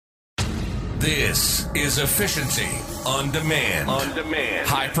This is Efficiency on Demand.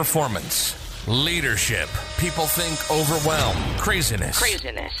 High performance. Leadership. People think overwhelm. Craziness.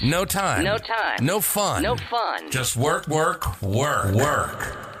 No time. No fun. Just work.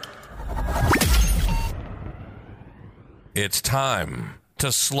 It's time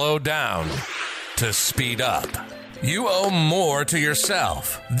to slow down, to speed up. You owe more to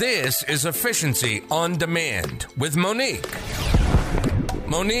yourself. This is Efficiency on Demand with Monique.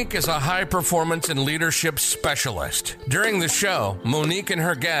 Monique is a high-performance and leadership specialist. During the show, Monique and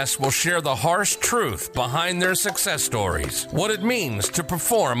her guests will share the harsh truth behind their success stories, what it means to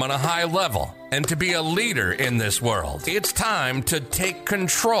perform on a high level, and to be a leader in this world. It's time to take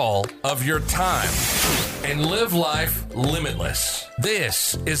control of your time and live life limitless.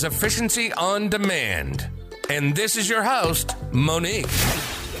 This is Efficiency on Demand, and this is your host, Monique.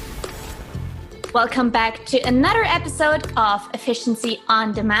 Welcome back to another episode of Efficiency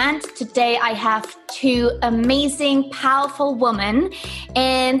on Demand. Today I have two amazing, powerful women,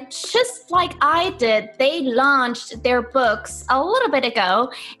 and just like I did, they launched their books a little bit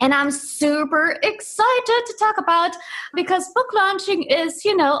ago, and I'm super excited to talk about, because book launching is,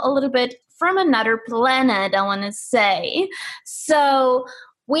 a little bit from another planet, I want to say. So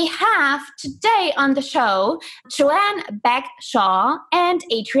we have today on the show Joanne Bagshaw and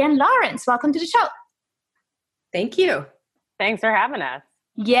Adrienne Lawrence. Welcome to the show. Thank you. Thanks for having us.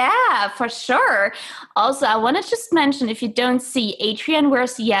 Yeah, for sure. Also, I want to just mention, if you don't see, Adrienne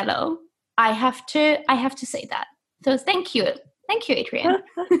wears yellow. I have to say that. So thank you. Thank you, Adrienne.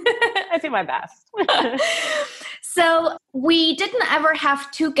 I do my best. So we didn't ever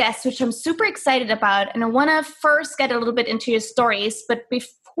have two guests, which I'm super excited about. And I want to first get a little bit into your stories. But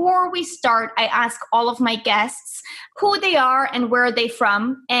before we start, I ask all of my guests who they are and where they're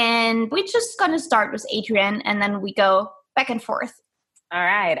from. And we're just going to start with Adrienne, and then we go back and forth. All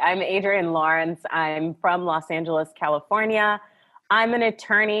right. I'm Adrienne Lawrence. I'm from Los Angeles, California. I'm an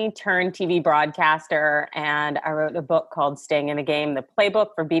attorney turned TV broadcaster, and I wrote a book called Staying in the Game, the playbook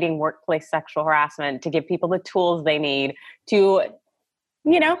for beating workplace sexual harassment, to give people the tools they need to,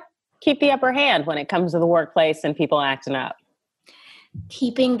 keep the upper hand when it comes to the workplace and people acting up.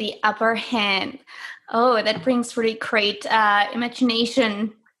 Keeping the upper hand. Oh, that brings really great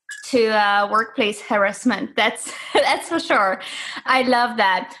imagination to workplace harassment. That's for sure. I love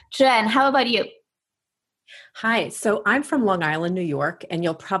that. Jen, how about you? Hi, so I'm from Long Island, New York, and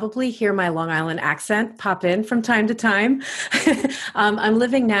you'll probably hear my Long Island accent pop in from time to time. I'm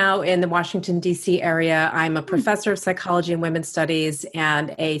living now in the Washington, D.C. area. I'm a professor of psychology and women's studies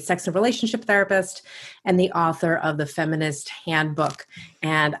and a sex and relationship therapist and the author of the Feminist Handbook.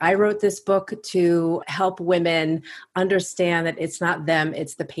 And I wrote this book to help women understand that it's not them,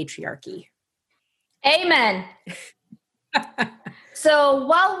 it's the patriarchy. Amen. So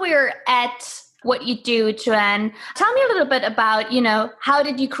while we're at what you do, Joanne, tell me a little bit about, how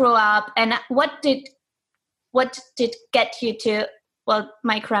did you grow up and what did get you to,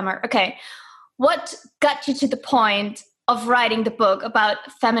 my grammar. Okay. What got you to the point of writing the book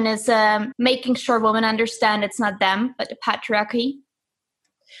about feminism, making sure women understand it's not them, but the patriarchy?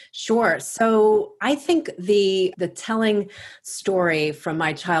 Sure. So I think the telling story from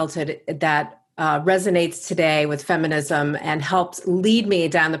my childhood that resonates today with feminism and helps lead me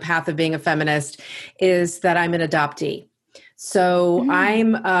down the path of being a feminist is that I'm an adoptee. So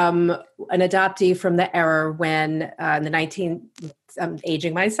I'm an adoptee from the era when I'm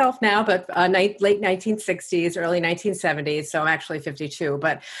aging myself now, but late 1960s, early 1970s. So I'm actually 52.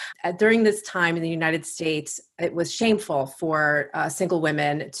 But during this time in the United States, it was shameful for single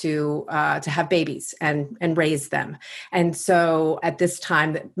women to have babies and raise them. And so at this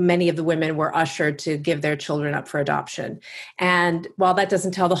time, many of the women were ushered to give their children up for adoption. And while that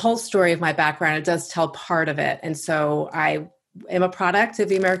doesn't tell the whole story of my background, it does tell part of it. And so I am a product of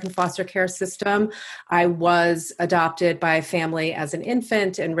the American foster care system. I was adopted by a family as an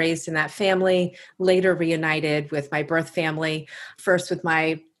infant and raised in that family, later reunited with my birth family, first with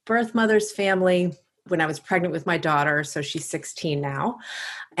my birth mother's family when I was pregnant with my daughter. So she's 16 now.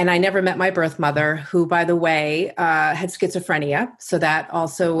 And I never met my birth mother, who, by the way, had schizophrenia. So that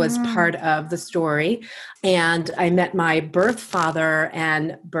also was part of the story. And I met my birth father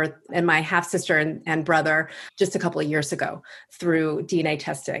and my half sister and brother just a couple of years ago through DNA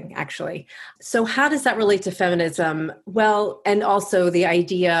testing, actually. So how does that relate to feminism? Well, and also the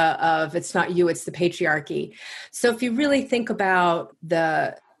idea of it's not you, it's the patriarchy. So if you really think about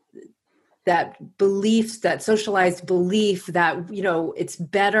that belief, that socialized belief that, it's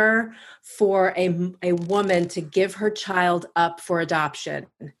better for a woman to give her child up for adoption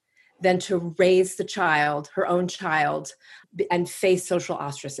than to raise the child, her own child, and face social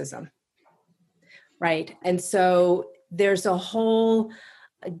ostracism. right? And so there's a whole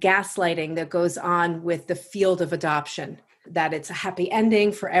gaslighting that goes on with the field of adoption, that it's a happy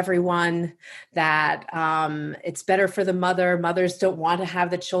ending for everyone, that it's better for the mother. Mothers don't want to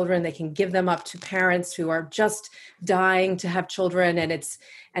have the children. They can give them up to parents who are just dying to have children. And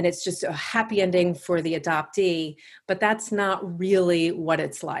it's just a happy ending for the adoptee. But that's not really what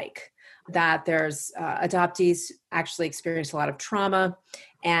it's like. That there's adoptees actually experience a lot of trauma.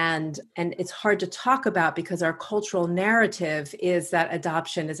 And it's hard to talk about because our cultural narrative is that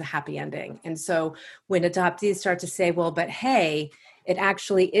adoption is a happy ending. And so when adoptees start to say, well, but hey, it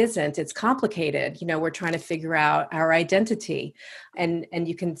actually isn't, it's complicated. We're trying to figure out our identity. And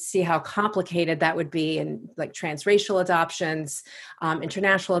you can see how complicated that would be in like transracial adoptions,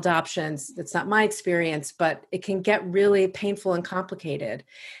 international adoptions. That's not my experience, but it can get really painful and complicated.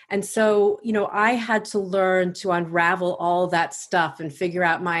 And so, I had to learn to unravel all that stuff and figure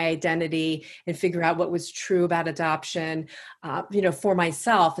out my identity and figure out what was true about adoption, for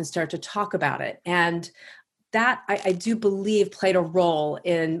myself, and start to talk about it. And that I do believe played a role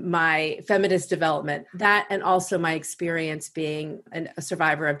in my feminist development, that and also my experience being a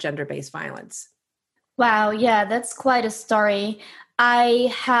survivor of gender-based violence. Wow, yeah, that's quite a story.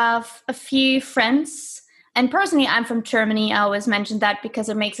 I have a few friends, and personally, I'm from Germany. I always mention that because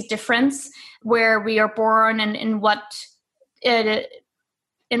it makes a difference where we are born and in what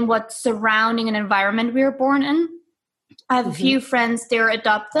surrounding and environment we are born in. I have a few friends, they're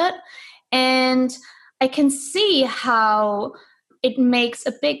adopted, and I can see how it makes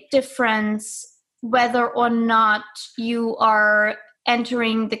a big difference whether or not you are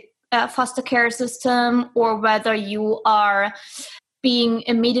entering the foster care system or whether you are being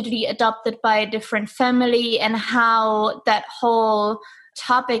immediately adopted by a different family, and how that whole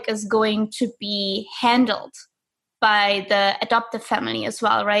topic is going to be handled by the adoptive family as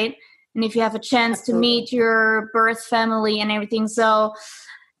well, right? And if you have a chance to meet your birth family and everything. So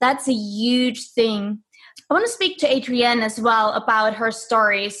that's a huge thing. I want to speak to Adrienne as well about her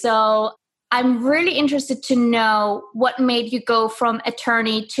story. So I'm really interested to know what made you go from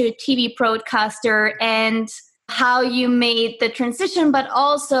attorney to TV broadcaster and how you made the transition, but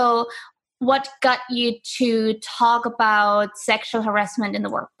also what got you to talk about sexual harassment in the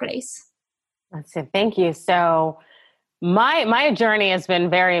workplace. That's it. Thank you. So my journey has been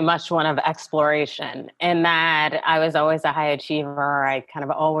very much one of exploration, in that I was always a high achiever. I kind of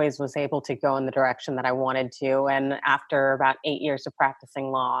always was able to go in the direction that I wanted to. And after about 8 years of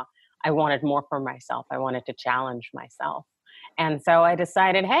practicing law, I wanted more for myself. I wanted to challenge myself. And so I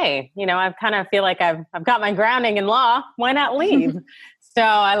decided, hey, I kind of feel like I've got my grounding in law. Why not leave? So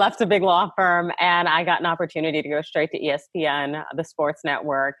I left a big law firm, and I got an opportunity to go straight to ESPN, the sports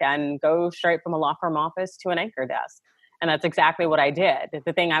network, and go straight from a law firm office to an anchor desk. And that's exactly what I did.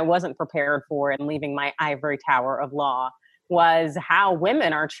 The thing I wasn't prepared for in leaving my ivory tower of law was how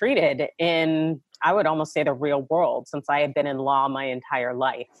women are treated in, I would almost say, the real world, since I had been in law my entire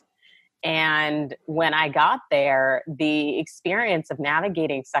life. And when I got there, the experience of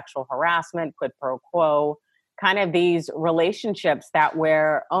navigating sexual harassment, quid pro quo, kind of these relationships that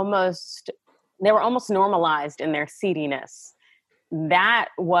were almost normalized in their seediness, that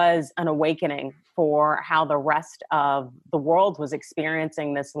was an awakening for how the rest of the world was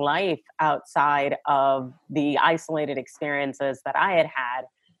experiencing this life outside of the isolated experiences that I had had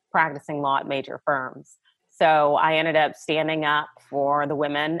practicing law at major firms. So I ended up standing up for the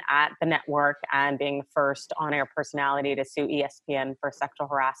women at the network and being the first on-air personality to sue ESPN for sexual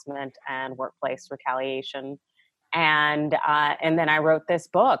harassment and workplace retaliation. And then I wrote this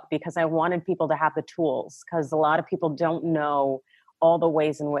book because I wanted people to have the tools, because a lot of people don't know all the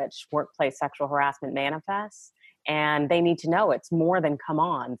ways in which workplace sexual harassment manifests. And they need to know it's more than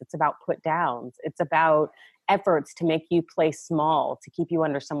come-ons. It's about put-downs. It's about efforts to make you play small, to keep you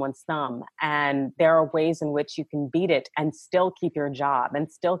under someone's thumb. And there are ways in which you can beat it and still keep your job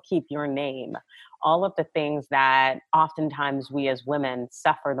and still keep your name. All of the things that oftentimes we as women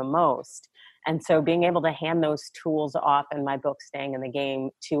suffer the most. And so being able to hand those tools off in my book, Staying in the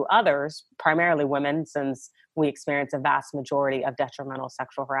Game, to others, primarily women, since we experience a vast majority of detrimental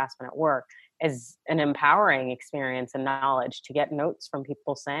sexual harassment at work, is an empowering experience and knowledge to get notes from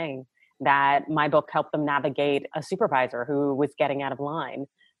people saying that my book helped them navigate a supervisor who was getting out of line,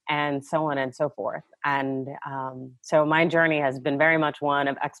 and so on and so forth. And so my journey has been very much one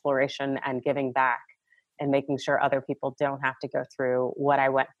of exploration and giving back, and making sure other people don't have to go through what I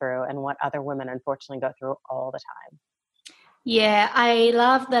went through and what other women unfortunately go through all the time. Yeah, I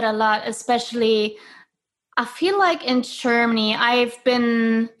love that a lot, especially I feel like in Germany, I've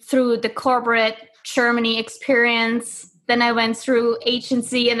been through the corporate Germany experience Then I went through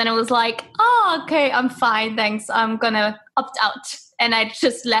agency, and then I was like, oh, okay, I'm fine, thanks. I'm going to opt out. And I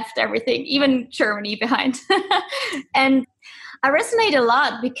just left everything, even Germany, behind. And I resonate a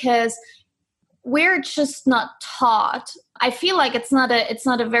lot because we're just not taught. I feel like it's not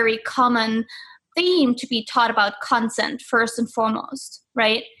a very common theme to be taught about consent first and foremost,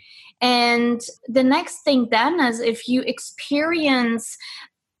 right? And the next thing then is, if you experience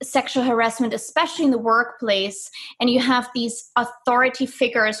sexual harassment, especially in the workplace, and you have these authority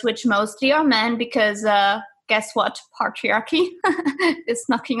figures, which mostly are men, because guess what? Patriarchy is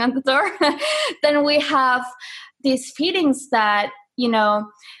knocking on the door. Then we have these feelings that,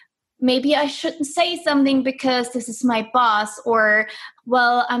 maybe I shouldn't say something because this is my boss, or,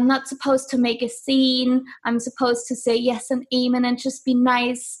 well, I'm not supposed to make a scene. I'm supposed to say yes and amen and just be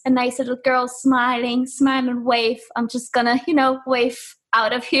nice, a nice little girl smile and wave. I'm just gonna, wave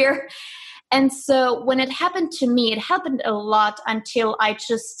out of here. And so when it happened to me, it happened a lot until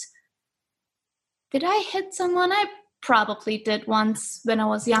did I hit someone? I probably did once when I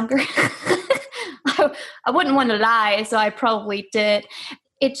was younger. I wouldn't want to lie, so I probably did.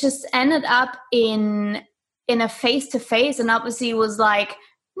 It just ended up in a face-to-face, and obviously it was like,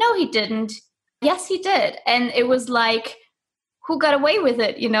 no, he didn't. Yes, he did. And it was like, who got away with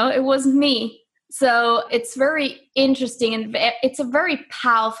it? It wasn't me. So it's very interesting, and it's a very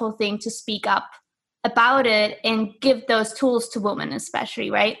powerful thing to speak up about it and give those tools to women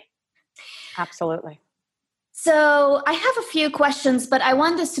especially, right? Absolutely. So I have a few questions, but I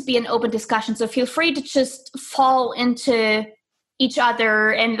want this to be an open discussion. So feel free to just fall into each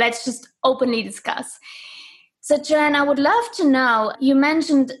other and let's just openly discuss. So Jen, I would love to know, you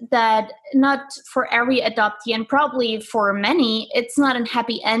mentioned that not for every adoptee, and probably for many, it's not a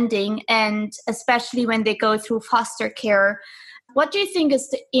happy ending, and especially when they go through foster care. What do you think is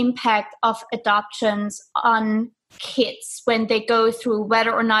the impact of adoptions on kids when they go through,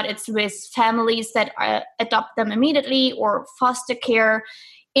 whether or not it's with families that adopt them immediately or foster care,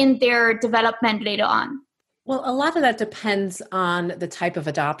 in their development later on? Well, a lot of that depends on the type of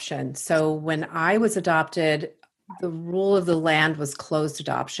adoption. So when I was adopted, the rule of the land was closed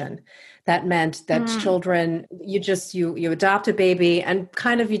adoption. That meant that children, you adopt a baby and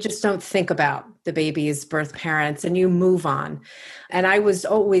kind of you just don't think about the baby's birth parents and you move on. And I was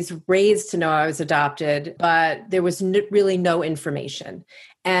always raised to know I was adopted, but there was really no information.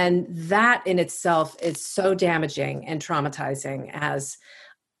 And that in itself is so damaging and traumatizing as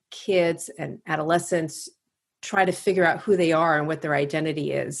kids and adolescents try to figure out who they are and what their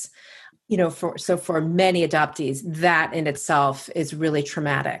identity is. For many adoptees, that in itself is really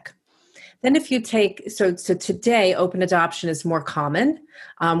traumatic. Then if you take, so today, open adoption is more common,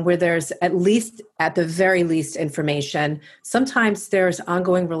 where there's at the very least information. Sometimes there's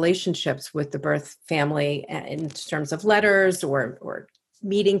ongoing relationships with the birth family in terms of letters or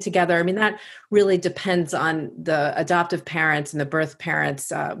meeting together. I mean, that really depends on the adoptive parents and the birth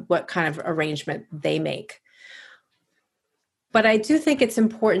parents, what kind of arrangement they make. But I do think it's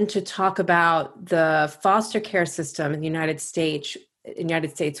important to talk about the foster care system in the United States,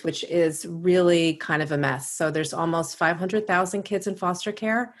 which is really kind of a mess. So there's almost 500,000 kids in foster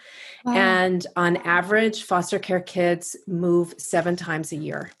care. Wow. And on average, foster care kids move 7 times a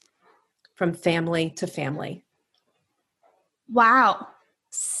year from family to family. Wow.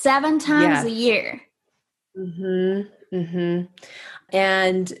 7 times a year. Mm-hmm. Mm-hmm.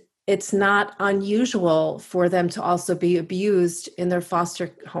 And it's not unusual for them to also be abused in their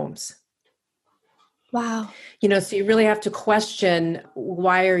foster homes. Wow. So you really have to question,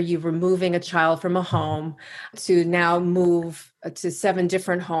 why are you removing a child from a home to now move to 7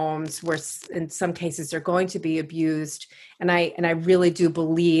 different homes where in some cases they're going to be abused. And I really do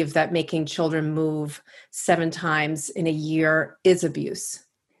believe that making children move 7 times in a year is abuse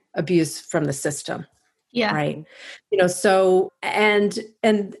from the system. Yeah. Right. So, and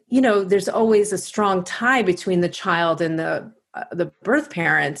there's always a strong tie between the child and the birth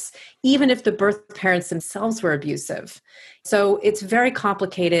parents, even if the birth parents themselves were abusive. So it's very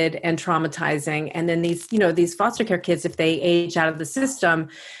complicated and traumatizing. And then these foster care kids, if they age out of the system,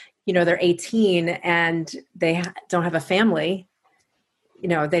 they're 18 and they don't have a family,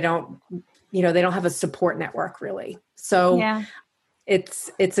 they don't have a support network really. So yeah. It's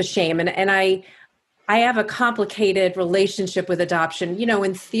a shame. And I have a complicated relationship with adoption.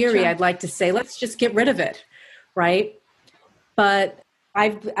 In theory, sure. I'd like to say, let's just get rid of it, right? But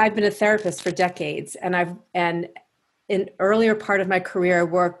I've been a therapist for decades, and in earlier part of my career, I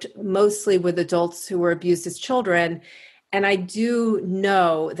worked mostly with adults who were abused as children. And I do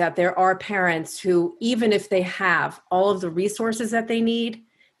know that there are parents who, even if they have all of the resources that they need,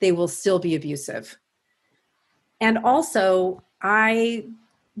 they will still be abusive. And also, I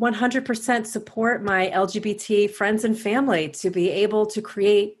 100% support my LGBT friends and family to be able to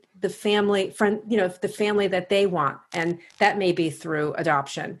create the family the family that they want. And that may be through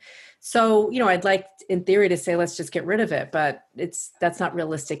adoption. So, I'd like in theory to say, let's just get rid of it, but that's not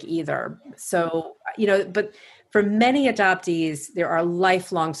realistic either. So, but for many adoptees, there are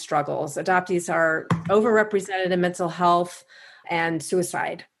lifelong struggles. Adoptees are overrepresented in mental health and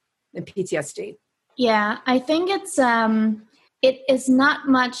suicide and PTSD. Yeah, I think it is not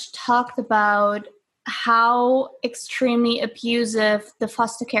much talked about how extremely abusive the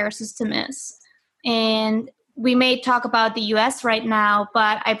foster care system is. And we may talk about the US right now,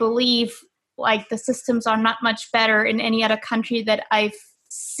 but I believe like the systems are not much better in any other country that I've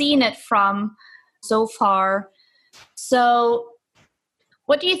seen it from so far. So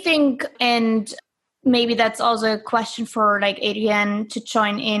what do you think? And maybe that's also a question for like Adrienne to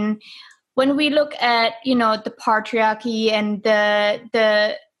join in. When we look at, the patriarchy and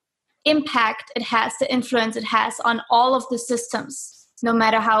the impact it has, the influence it has on all of the systems, no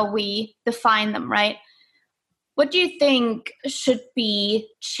matter how we define them, right? What do you think should be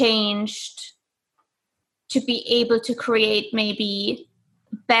changed to be able to create maybe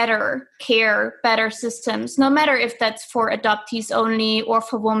better care, better systems, no matter if that's for adoptees only or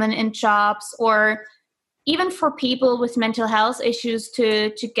for women in jobs or even for people with mental health issues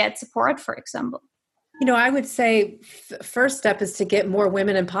to get support, for example? I would say first step is to get more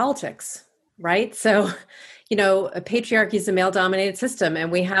women in politics, right? So, patriarchy is a male-dominated system,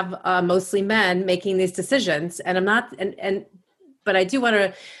 and we have mostly men making these decisions. And but I do want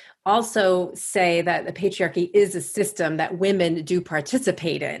to also say that the patriarchy is a system that women do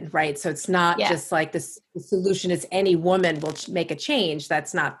participate in, right? So it's not just like the solution is any woman will make a change.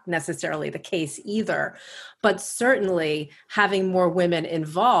 That's not necessarily the case either. But certainly having more women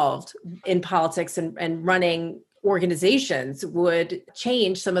involved in politics and running organizations would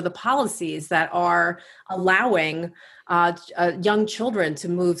change some of the policies that are allowing young children to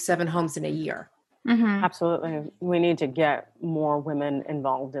move 7 homes in a year. Mm-hmm. Absolutely. We need to get more women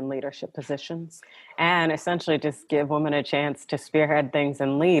involved in leadership positions and essentially just give women a chance to spearhead things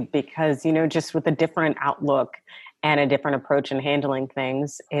and lead because, just with a different outlook and a different approach in handling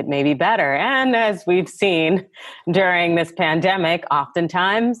things, it may be better. And as we've seen during this pandemic,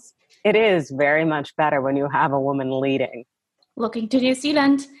 oftentimes it is very much better when you have a woman leading. Looking to New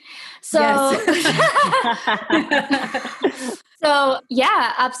Zealand. So, yes. So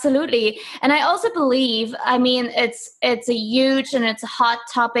yeah, absolutely. And I also believe, it's a huge and it's a hot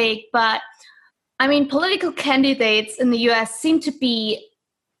topic, but political candidates in the US seem to be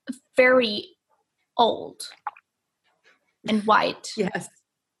very old and white. Yes.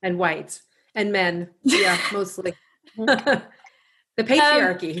 And white and men. Yeah, mostly. The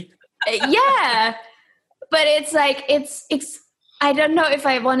patriarchy. Yeah. But it's like, it's I don't know if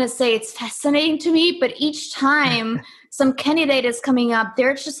I want to say it's fascinating to me, but each time some candidate is coming up,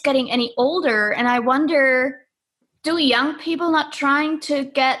 they're just getting any older. And I wonder, do young people not trying to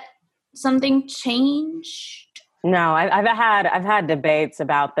get something changed? No, I've had debates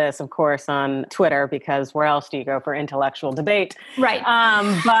about this, of course, on Twitter, because where else do you go for intellectual debate? Right.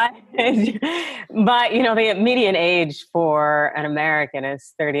 But the median age for an American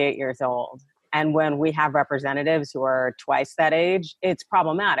is 38 years old. And when we have representatives who are twice that age, it's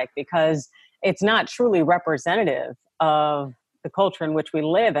problematic because it's not truly representative of the culture in which we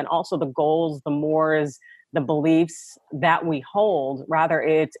live and also the goals, the mores, the beliefs that we hold. Rather,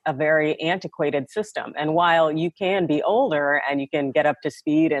 it's a very antiquated system. And while you can be older and you can get up to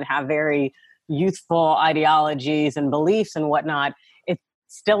speed and have very youthful ideologies and beliefs and whatnot, it's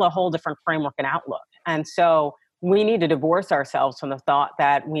still a whole different framework and outlook. And so we need to divorce ourselves from the thought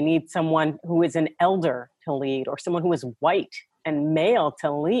that we need someone who is an elder to lead or someone who is white and male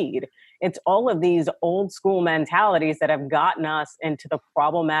to lead. It's all of these old school mentalities that have gotten us into the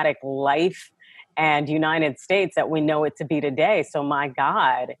problematic life and United States that we know it to be today. So my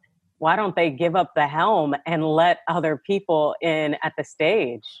God, why don't they give up the helm and let other people in at the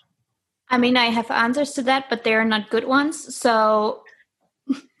stage? I have answers to that, but they're not good ones. So...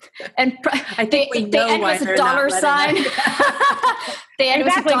 And I think we know why with a dollar sign. They end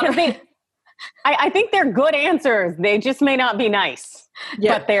exactly, with a dollar. I think they're good answers. They just may not be nice,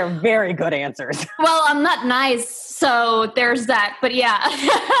 but they're very good answers. Well, I'm not nice, so there's that. But yeah,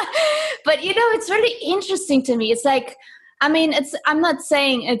 but it's really interesting to me. It's like, I'm not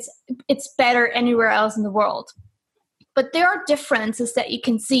saying it's better anywhere else in the world, but there are differences that you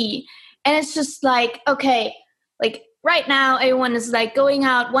can see, and it's just like, okay, like. Right now, everyone is like going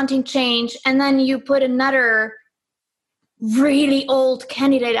out, wanting change, and then you put another really old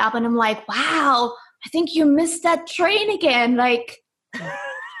candidate up, and I'm like, wow, I think you missed that train again. Like,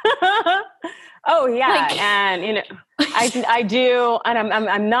 oh yeah. Like- And, you know, I do.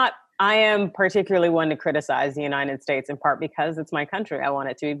 And I am particularly one to criticize the United States, in part because it's my country. I want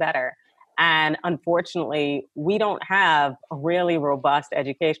it to be better. And unfortunately, we don't have a really robust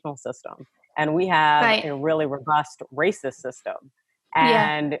educational system. And we have Right. a really robust racist system.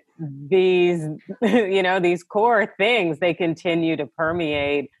 Yeah. And these, you know, these core things, they continue to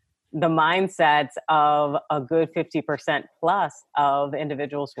permeate the mindsets of a good 50% plus of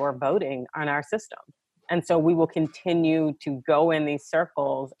individuals who are voting on our system. And so we will continue to go in these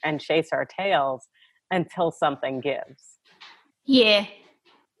circles and chase our tails until something gives. Yeah.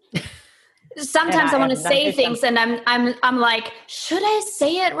 Sometimes I want to and say that's things, and I'm like, should I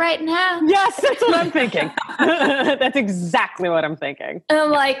say it right now? Yes, that's what I'm thinking. That's exactly what I'm thinking. And I'm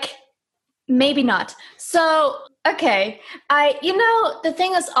like, maybe not. So, okay. The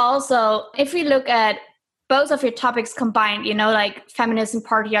thing is also, if we look at both of your topics combined, you know, like feminism,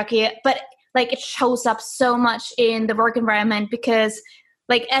 patriarchy, but like it shows up so much in the work environment because,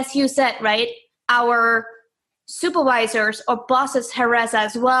 like, as you said, right, our supervisors or bosses harass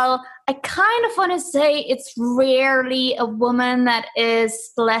as well. I kind of want to say it's rarely a woman that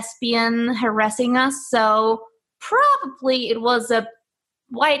is lesbian harassing us. So probably it was a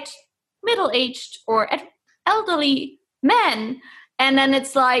white, middle-aged or elderly man. And then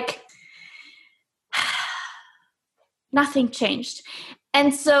it's like, nothing changed.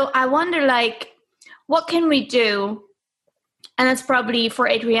 And so I wonder, like, what can we do? And that's probably for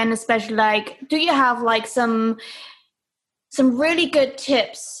Adrienne especially, like, do you have like some really good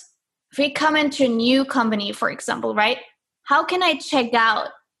tips? If we come into a new company, for example, right? How can I check out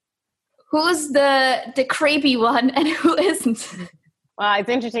who's the creepy one and who isn't? Well, it's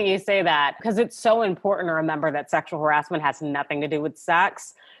interesting you say that because it's so important to remember that sexual harassment has nothing to do with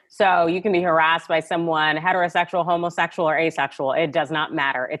sex. So you can be harassed by someone heterosexual, homosexual, or asexual. It does not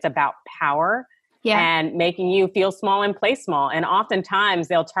matter. It's about power. Yeah. And making you feel small and play small. And oftentimes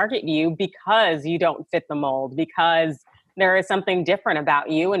they'll target you because you don't fit the mold, because there is something different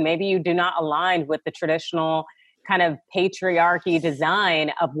about you. And maybe you do not align with the traditional kind of patriarchy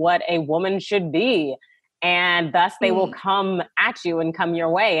design of what a woman should be. And thus they will come at you and come your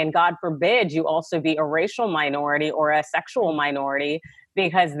way. And God forbid you also be a racial minority or a sexual minority,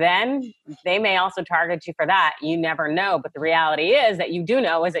 because then they may also target you for that. You never know. But the reality is that you do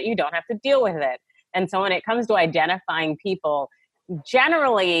know is that you don't have to deal with it. And so when it comes to identifying people,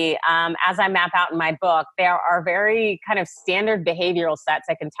 generally, as I map out in my book, there are very kind of standard behavioral sets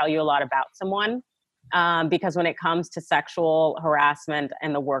that can tell you a lot about someone. Because when it comes to sexual harassment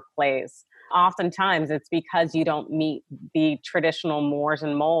in the workplace, oftentimes it's because you don't meet the traditional mores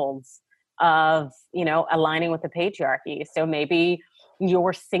and molds of, you know, aligning with the patriarchy. So maybe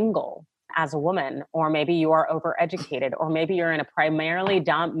you're single as a woman, or maybe you are overeducated, or maybe you're in a primarily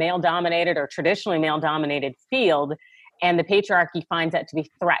male-dominated or traditionally male-dominated field, and the patriarchy finds that to be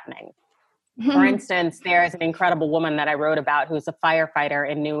threatening. For instance, there's an incredible woman that I wrote about who's a firefighter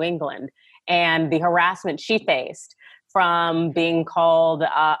in New England, and the harassment she faced from being called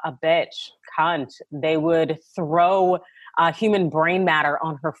a bitch, cunt. They would throw human brain matter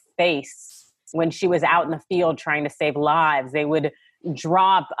on her face when she was out in the field trying to save lives. They would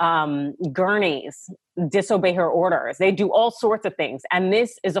drop gurneys, disobey her orders. They do all sorts of things. And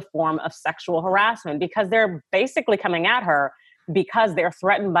this is a form of sexual harassment because they're basically coming at her because they're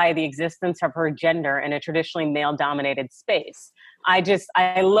threatened by the existence of her gender in a traditionally male-dominated space.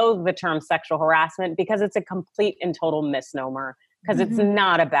 I loathe the term sexual harassment because it's a complete and total misnomer, because it's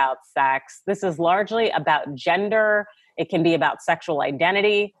not about sex. This is largely about gender. It can be about sexual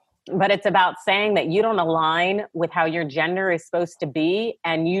identity. But it's about saying that you don't align with how your gender is supposed to be,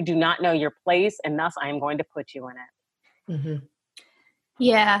 and you do not know your place, and thus I am going to put you in it. Mm-hmm.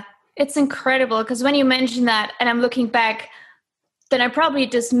 Yeah, it's incredible because when you mention that, and I'm looking back, then I probably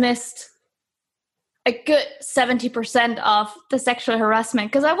dismissed a good 70% of the sexual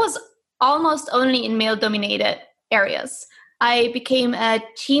harassment because I was almost only in male-dominated areas. I became a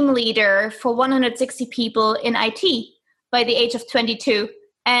team leader for 160 people in IT by the age of 22.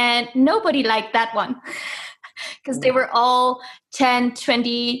 And nobody liked that one because they were all 10,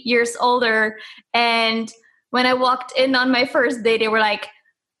 20 years older. And when I walked in on my first day, they were like,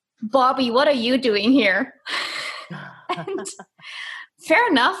 Bobby, what are you doing here? And fair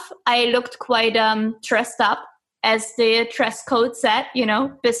enough. I looked quite dressed up as the dress code said, you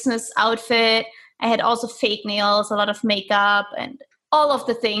know, business outfit. I had also fake nails, a lot of makeup, and all of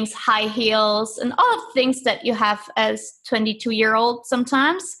the things, high heels, and all of the things that you have as 22-year-old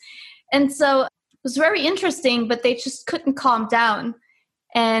sometimes. And so it was very interesting, but they just couldn't calm down.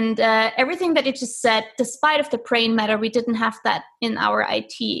 And everything that you just said, despite of the brain matter, we didn't have that in our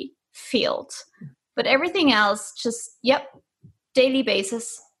IT field. But everything else, just, daily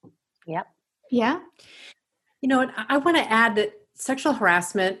basis. Yep. Yeah. You know, I want to add that sexual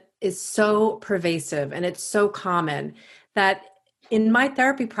harassment is so pervasive and it's so common that in my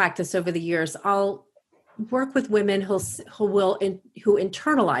therapy practice over the years, I'll work with women who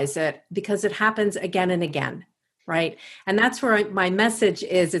internalize it because it happens again and again, right? And that's where my message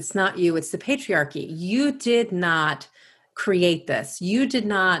is, it's not you, it's the patriarchy. You did not create this. You did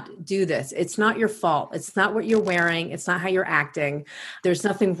not do this. It's not your fault. It's not what you're wearing. It's not how you're acting. There's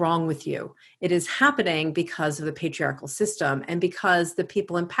nothing wrong with you. It is happening because of the patriarchal system and because the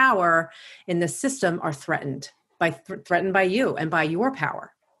people in power in the system are threatened by you and by your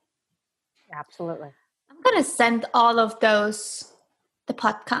power. Absolutely. I'm going to send all of those, the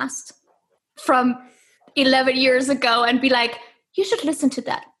podcast from 11 years ago and be like, you should listen to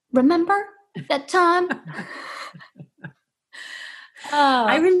that. Remember that time?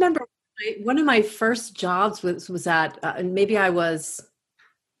 I remember one of my first jobs was at, maybe I was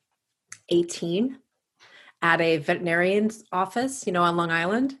 18 at a veterinarian's office, on Long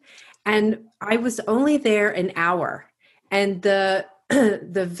Island. And I was only there an hour. And the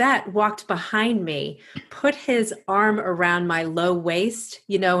vet walked behind me, put his arm around my low waist,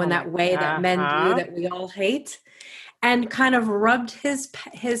 in that way that men do that we all hate, and kind of rubbed his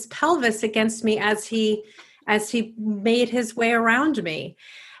pelvis against me as he made his way around me.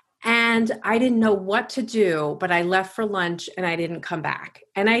 And I didn't know what to do, but I left for lunch and I didn't come back.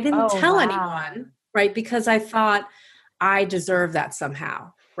 And I didn't tell anyone, right? Because I thought I deserve that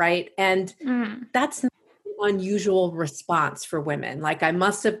somehow, right? And that's not an unusual response for women. Like, I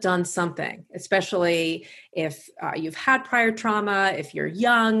must have done something, especially if you've had prior trauma, if you're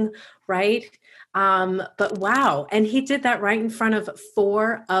young, right? But wow. And he did that right in front of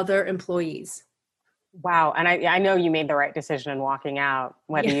 4 other employees. Wow. And I know you made the right decision in walking out.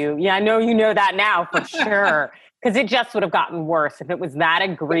 I know you know that now for sure. Because it just would have gotten worse if it was that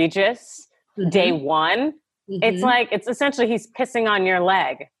egregious day one. It's essentially he's pissing on your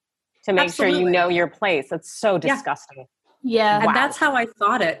leg to make sure you know your place. That's so disgusting. Yeah. And that's how I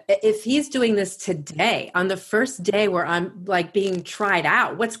thought it. If he's doing this today, on the first day where I'm like being tried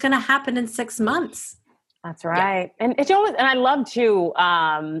out, what's going to happen in 6 months? That's right. Yeah. And it's always, and I love to,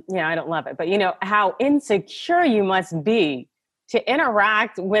 I don't love it, but how insecure you must be to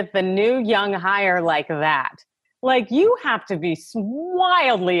interact with the new young hire like that. Like, you have to be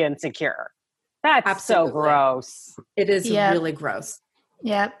wildly insecure. That's Absolutely. So gross. It is really gross.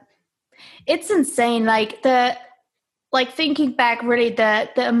 Yeah. It's insane. Thinking back, really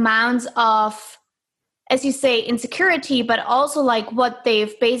the amounts of, as you say, insecurity, but also what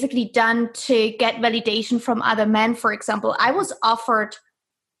they've basically done to get validation from other men. For example, I was offered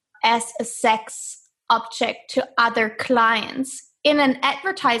as a sex object to other clients in an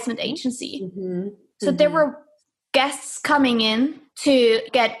advertisement agency. So there were guests coming in to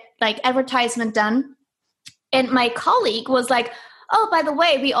get advertisement done. And my colleague was like, oh, by the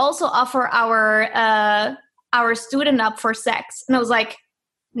way, we also offer our student up for sex. And I was like,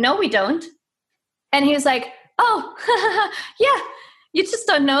 no, we don't. And he was like, oh, yeah, you just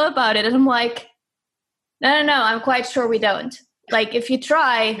don't know about it. And I'm like, no, I'm quite sure we don't. If you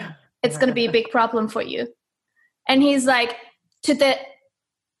try, it's going to be a big problem for you. And he's like,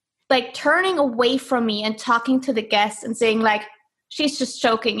 turning away from me and talking to the guests and saying she's just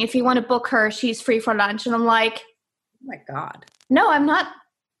joking. If you want to book her, she's free for lunch. And I'm like, oh my God. No, I'm not.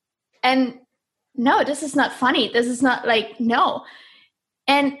 And no, this is not funny. This is not no.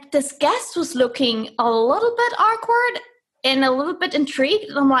 And this guest was looking a little bit awkward and a little bit intrigued.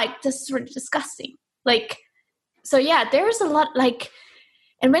 And I'm like, this is really disgusting. So yeah, there's a lot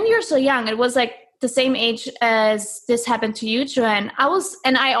and when you're so young, it was the same age as this happened to you, Joanne.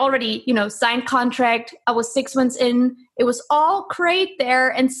 I already, signed contract. I was 6 months in. It was all great there.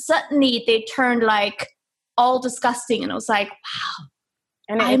 And suddenly they turned all disgusting. And I was like, wow,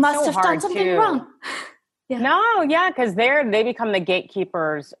 and I must have done something wrong. Yeah. No, yeah, because they become the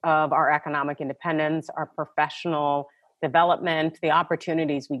gatekeepers of our economic independence, our professional development, the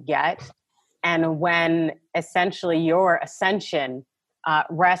opportunities we get. And when essentially your ascension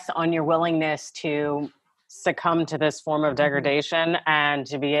rests on your willingness to succumb to this form of degradation and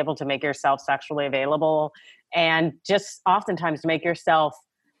to be able to make yourself sexually available and just oftentimes to make yourself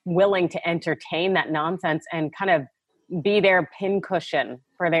willing to entertain that nonsense and kind of be their pincushion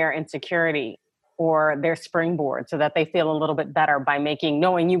for their insecurity or their springboard so that they feel a little bit better by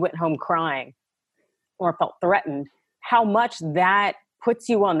knowing you went home crying or felt threatened, how much that puts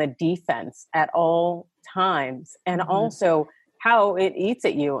you on the defense at all times. And also how it eats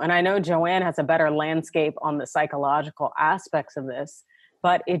at you. And I know Joanne has a better landscape on the psychological aspects of this,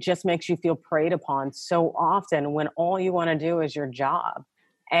 but it just makes you feel preyed upon so often when all you want to do is your job.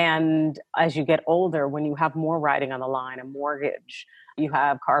 And as you get older, when you have more riding on the line, a mortgage, you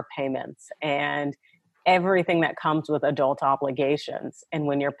have car payments and everything that comes with adult obligations. And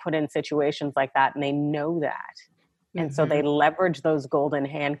when you're put in situations like that and they know that, and so they leverage those golden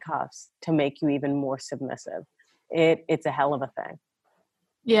handcuffs to make you even more submissive. It's a hell of a thing.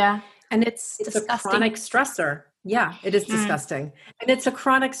 Yeah. And it's a chronic stressor. Yeah, it is disgusting. And it's a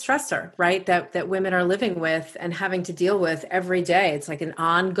chronic stressor, right? That women are living with and having to deal with every day. It's like an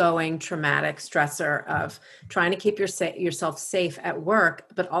ongoing traumatic stressor of trying to keep yourself safe at work,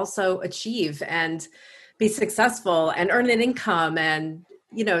 but also achieve and be successful and earn an income and,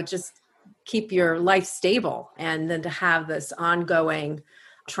 just keep your life stable. And then to have this ongoing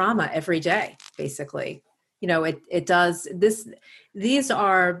trauma every day, basically. It does this. These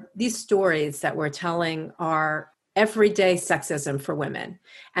stories that we're telling are everyday sexism for women.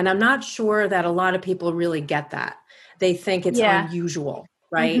 And I'm not sure that a lot of people really get that. They think it's unusual,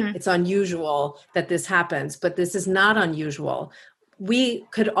 right? It's unusual that this happens, but this is not unusual. We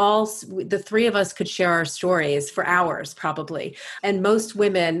could the three of us could share our stories for hours probably. And most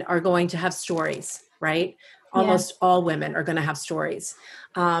women are going to have stories, right? Almost all women are going to have stories.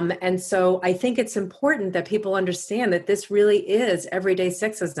 And so I think it's important that people understand that this really is everyday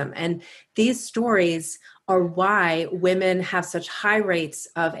sexism. And these stories are why women have such high rates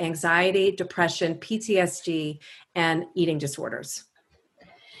of anxiety, depression, PTSD, and eating disorders.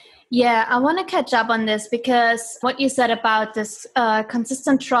 Yeah, I want to catch up on this because what you said about this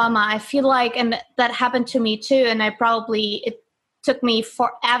consistent trauma, I feel like, and that happened to me too, and it took me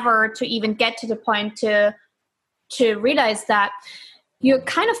forever to even get to the point to realize that you're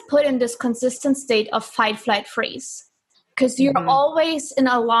kind of put in this consistent state of fight, flight, freeze because you're always in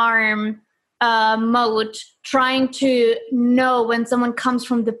alarm mode, trying to know when someone comes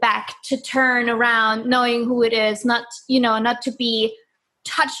from the back to turn around, knowing who it is, not to be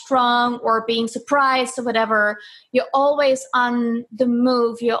touched wrong or being surprised or whatever. You're always on the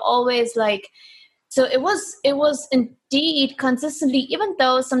move. You're always so it was indeed consistently, even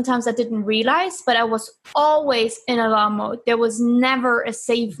though sometimes I didn't realize, but I was always in alarm mode. There was never a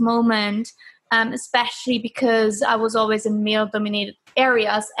safe moment, especially because I was always in male-dominated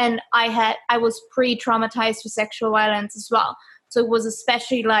areas, and I was pre-traumatized with sexual violence as well. So it was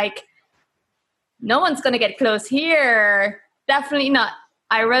especially no one's going to get close here. Definitely not.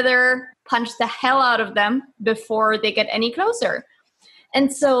 I rather punch the hell out of them before they get any closer.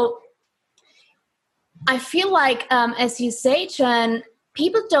 And so I feel like, as you say, Jen,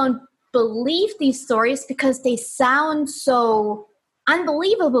 people don't believe these stories because they sound so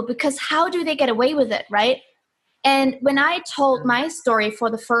unbelievable, because how do they get away with it, right? And when I told my story for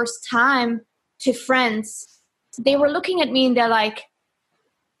the first time to friends, they were looking at me and they're like,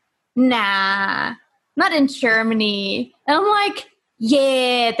 nah, not in Germany. And I'm like,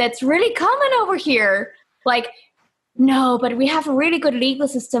 yeah, that's really common over here. No, but we have a really good legal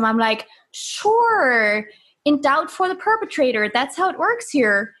system. I'm like, sure, in doubt for the perpetrator. That's how it works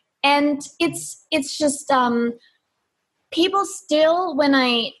here. And it's just people still, when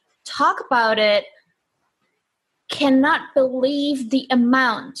I talk about it, cannot believe the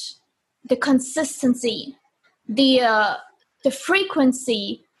amount, the consistency, the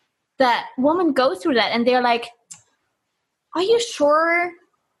frequency that women go through that. And they're like, are you sure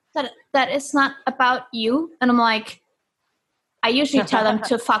that it's not about you? And I'm like, I usually tell them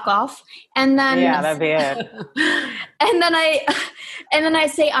to fuck off. And then that'd be it. And then I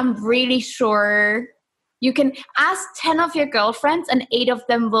say, I'm really sure. You can ask 10 of your girlfriends and 8 of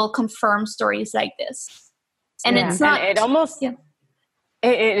them will confirm stories like this. And it's not, and it almost,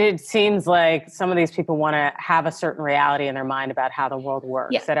 it seems like some of these people want to have a certain reality in their mind about how the world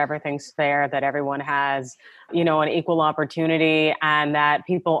works, that everything's fair, that everyone has, an equal opportunity, and that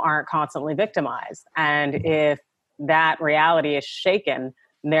people aren't constantly victimized. And if that reality is shaken,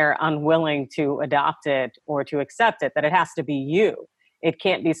 they're unwilling to adopt it or to accept it, that it has to be you. It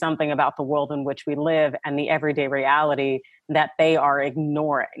can't be something about the world in which we live and the everyday reality that they are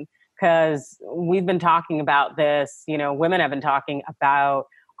ignoring. Because we've been talking about this, women have been talking about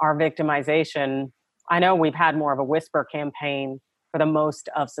our victimization. I know we've had more of a whisper campaign for the most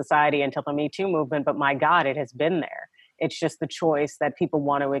of society until the Me Too movement, but my God, it has been there. It's just the choice that people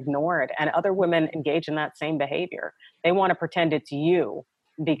want to ignore it. And other women engage in that same behavior. They want to pretend it's you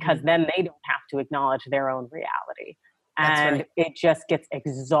because then they don't have to acknowledge their own reality. And it just gets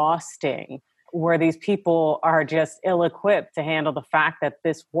exhausting where these people are just ill-equipped to handle the fact that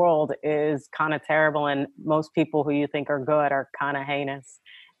this world is kind of terrible and most people who you think are good are kind of heinous.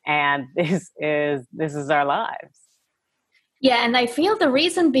 And this is our lives. Yeah, and I feel the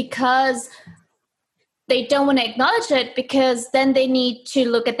reason because they don't want to acknowledge it, because then they need to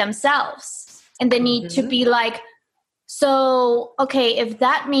look at themselves and they need to be like, so, okay, if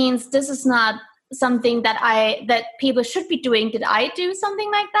that means this is not something that people should be doing, did I do something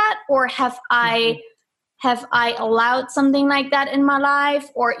like that? Or have I allowed something like that in my life?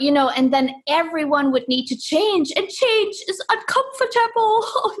 Or, and then everyone would need to change, and change is uncomfortable.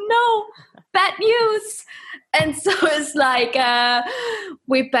 Oh no, bad news. And so it's like,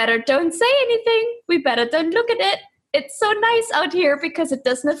 we better don't say anything. We better don't look at it. It's so nice out here because it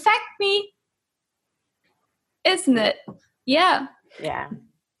doesn't affect me. Isn't it? Yeah. Yeah.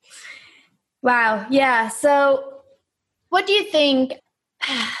 Wow. Yeah. So what do you think?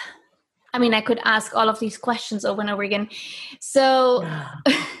 I mean, I could ask all of these questions over and over again. So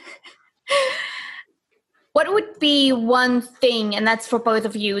what would be one thing, and that's for both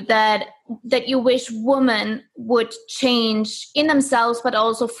of you, that you wish women would change in themselves, but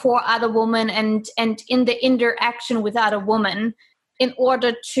also for other women and in the interaction with other women in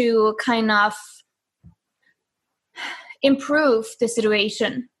order to kind of improve the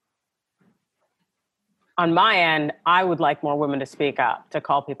situation? On my end, I would like more women to speak up, to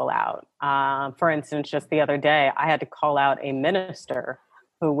call people out. For instance, just the other day, I had to call out a minister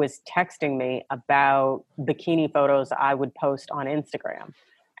who was texting me about bikini photos I would post on Instagram.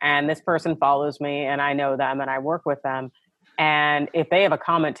 And this person follows me and I know them and I work with them. And if they have a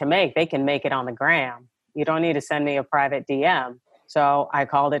comment to make, they can make it on the gram. You don't need to send me a private DM. So I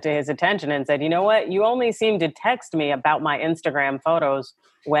called it to his attention and said, you know what? You only seem to text me about my Instagram photos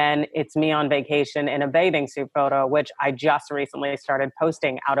when it's me on vacation in a bathing suit photo, which I just recently started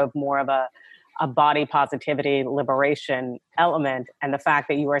posting out of more of a body positivity liberation element. And the fact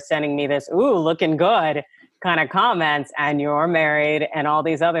that you are sending me this, ooh, looking good kind of comments and you're married and all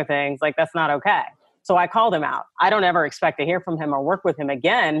these other things, like that's not okay. So I called him out. I don't ever expect to hear from him or work with him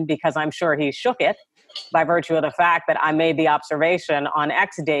again because I'm sure he shook it by virtue of the fact that I made the observation on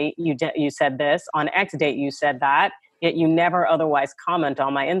X date, you said this, on X date, you said that, yet you never otherwise comment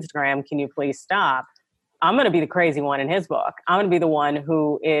on my Instagram. Can you please stop? I'm going to be the crazy one in his book. I'm going to be the one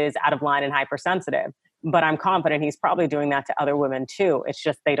who is out of line and hypersensitive. But I'm confident he's probably doing that to other women too. It's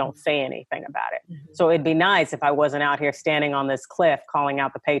just they don't say anything about it. Mm-hmm. So it'd be nice if I wasn't out here standing on this cliff calling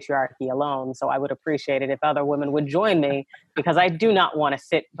out the patriarchy alone. So I would appreciate it if other women would join me, because I do not want to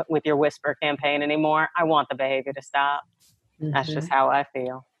sit with your whisper campaign anymore. I want the behavior to stop. Mm-hmm. That's just how I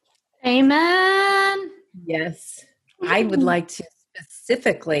feel. Amen. Yes. I would like to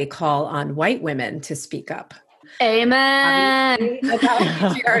specifically call on white women to speak up. Amen. About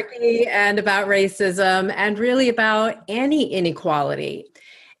patriarchy and about racism and really about any inequality.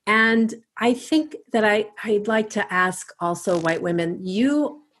 And I think that I'd like to ask also white women,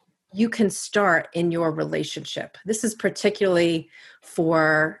 you can start in your relationship. This is particularly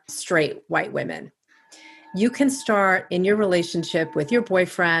for straight white women. You can start in your relationship with your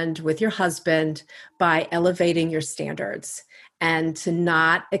boyfriend, with your husband, by elevating your standards and to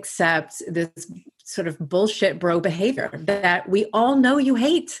not accept this sort of bullshit bro behavior that we all know you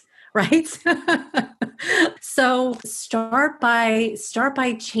hate, right? So start by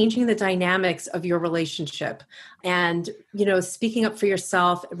changing the dynamics of your relationship and, speaking up for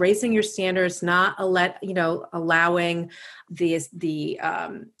yourself, raising your standards, not allowing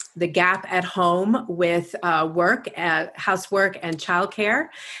the gap at home with work, housework, and childcare.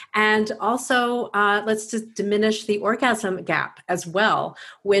 And also, let's just diminish the orgasm gap as well,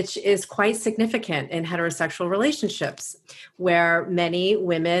 which is quite significant in heterosexual relationships, where many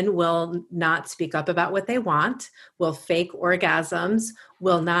women will not speak up about what they want, will fake orgasms,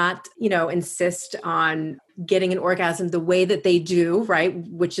 will not, insist on getting an orgasm the way that they do, right?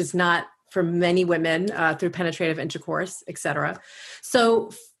 Which is not for many women through penetrative intercourse, et cetera.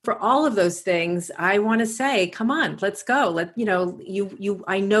 So for all of those things, I want to say, come on, let's go.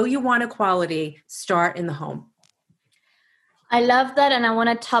 I know you want equality. Start in the home. I love that. And I want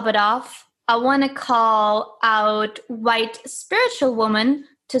to top it off. I want to call out white spiritual women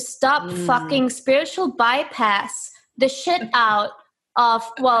to stop fucking spiritual bypass the shit out of,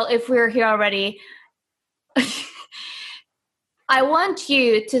 well, if we're here already, I want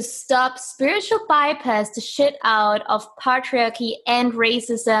you to stop spiritual bypass the shit out of patriarchy and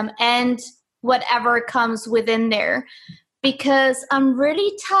racism and whatever comes within there. Because I'm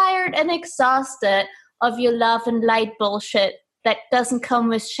really tired and exhausted of your love and light bullshit that doesn't come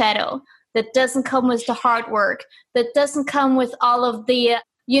with shadow, that doesn't come with the hard work, that doesn't come with all of the,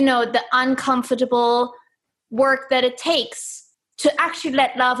 the uncomfortable work that it takes to actually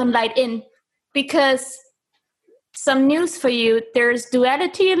let love and light in. Because some news for you, there's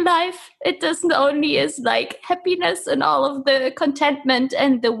duality in life. It doesn't only is like happiness and all of the contentment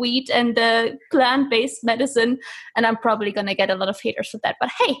and the wheat and the plant-based medicine. And I'm probably going to get a lot of haters for that. But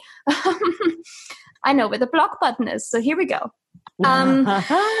hey, I know where the block button is. So here we go. Well,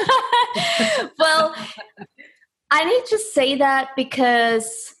 I need to say that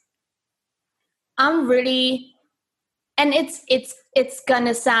because I'm really, and it's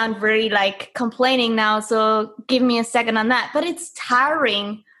gonna sound really like complaining now, so give me a second on that. But it's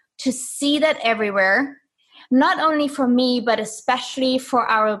tiring to see that everywhere, not only for me, but especially for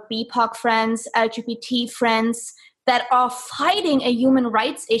our BIPOC friends, LGBT friends that are fighting a human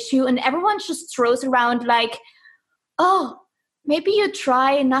rights issue, and everyone just throws around like, oh, maybe you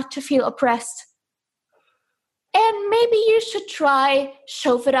try not to feel oppressed. And maybe you should try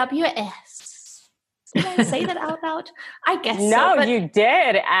shove it up your ass. Did I say that out loud? I guess no, so. You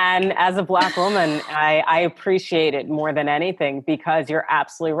did. And as a Black woman, I appreciate it more than anything because you're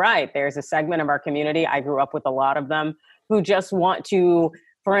absolutely right. There's a segment of our community, I grew up with a lot of them, who just want to,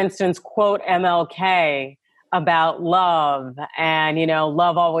 for instance, quote MLK about love and,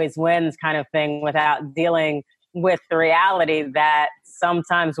 love always wins kind of thing without dealing with the reality that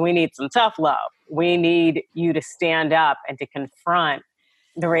sometimes we need some tough love. We need you to stand up and to confront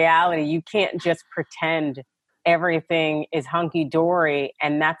the reality. You can't just pretend everything is hunky-dory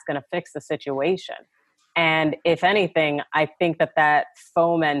and that's going to fix the situation. And if anything, I think that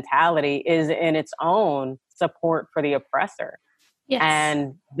faux mentality is in its own support for the oppressor. Yes.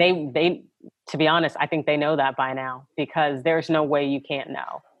 And they, to be honest, I think they know that by now because there's no way you can't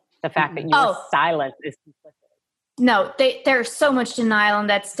know. The fact that your silence is complicit. No, there's so much denial on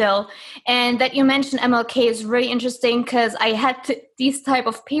that still. And that you mentioned MLK is really interesting because I had these type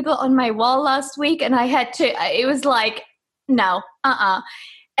of people on my wall last week and it was like, no,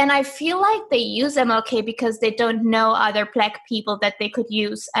 And I feel like they use MLK because they don't know other Black people that they could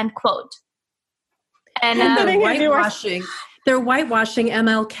use and quote. And they're whitewashing. They're whitewashing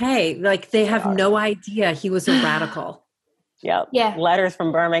MLK. Like they have no idea he was a radical. Yep. Yeah. Letters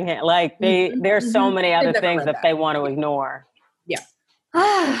from Birmingham. Like there's so many other things that they want to ignore. Yeah.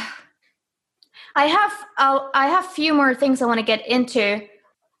 I have a few more things I want to get into.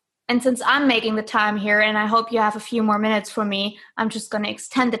 And since I'm making the time here and I hope you have a few more minutes for me, I'm just going to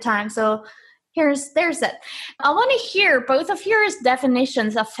extend the time. So there's that. I want to hear both of your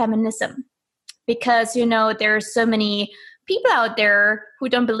definitions of feminism because, there are so many people out there who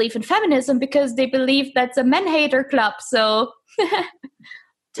don't believe in feminism because they believe that's a men hater club. So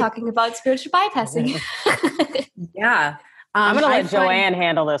talking about spiritual bypassing. Yeah. I'm going to let Joanne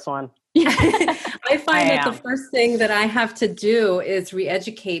handle this one. I find that the first thing that I have to do is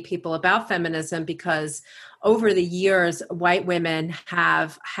re-educate people about feminism because over the years, white women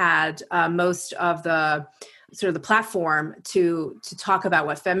have had most of the sort of the platform to talk about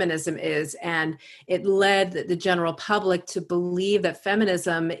what feminism is. And it led the general public to believe that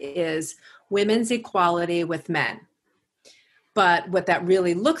feminism is women's equality with men. But what that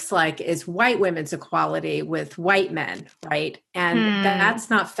really looks like is white women's equality with white men, right? And that's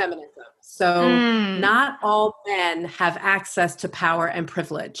not feminism. So not all men have access to power and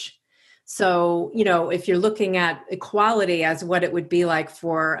privilege. So, if you're looking at equality as what it would be like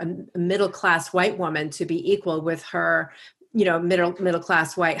for a middle-class white woman to be equal with her,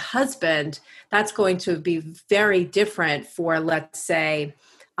 middle-class white husband, that's going to be very different for, let's say,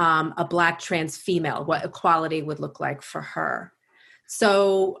 a Black trans female, what equality would look like for her.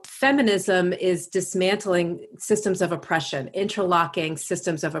 So feminism is dismantling systems of oppression, interlocking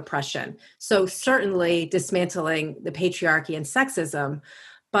systems of oppression. So certainly dismantling the patriarchy and sexism,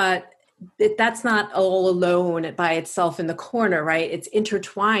 but that's not all alone by itself in the corner, right? It's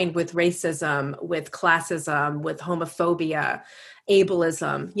intertwined with racism, with classism, with homophobia,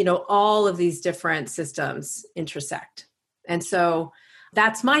 ableism, all of these different systems intersect. And so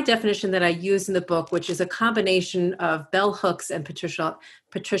that's my definition that I use in the book, which is a combination of bell hooks and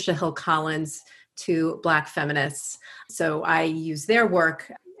Patricia Hill Collins, two Black feminists. So I use their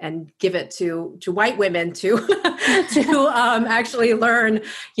work and give it to white women to actually learn,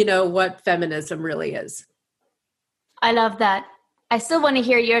 what feminism really is. I love that. I still want to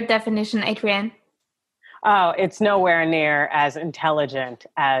hear your definition, Adrienne. Oh, it's nowhere near as intelligent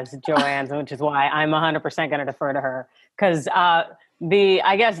as Joanne's, which is why I'm 100% going to defer to her. Because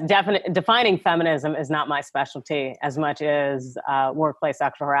defining feminism is not my specialty as much as workplace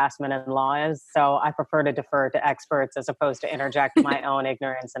sexual harassment and law is. So I prefer to defer to experts as opposed to interject my own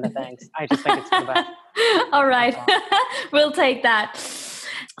ignorance into things. I just think it's the best. All right. We'll take that.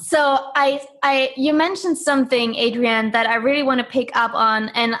 So you mentioned something, Adrienne, that I really want to pick up on,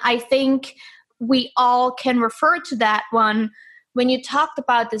 and I think we all can refer to that one when you talked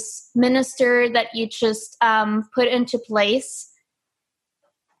about this minister that you just put into place.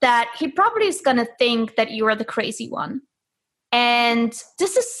 That he probably is going to think that you are the crazy one, and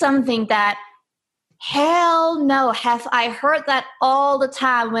this is something that, hell no, have I heard that all the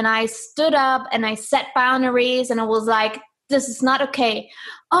time when I stood up and I set boundaries and I was like, this is not okay.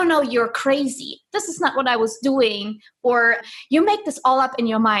 Oh no, you're crazy. This is not what I was doing. Or you make this all up in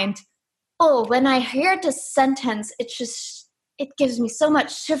your mind. Oh, when I hear this sentence, it gives me so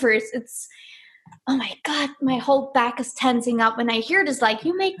much shivers. It's, oh my God, my whole back is tensing up when I hear this, like,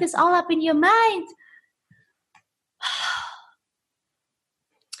 you make this all up in your mind.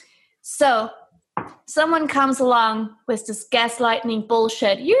 So someone comes along with this gaslighting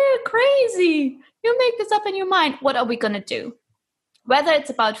bullshit. You're crazy. You make this up in your mind. What are we going to do? Whether it's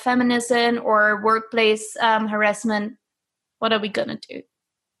about feminism or workplace harassment, what are we going to do?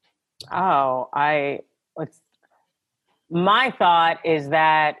 My thought is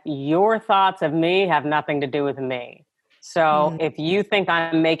that your thoughts of me have nothing to do with me. So if you think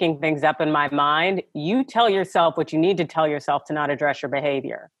I'm making things up in my mind, you tell yourself what you need to tell yourself to not address your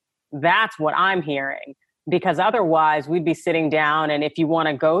behavior. That's what I'm hearing. Because otherwise we'd be sitting down, and if you want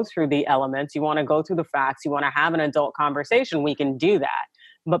to go through the elements, you want to go through the facts, you want to have an adult conversation, we can do that.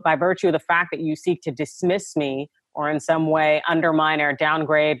 But by virtue of the fact that you seek to dismiss me or in some way undermine or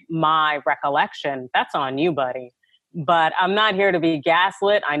downgrade my recollection, that's on you, buddy. But I'm not here to be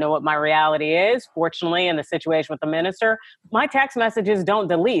gaslit. I know what my reality is. Fortunately, in the situation with the minister, my text messages don't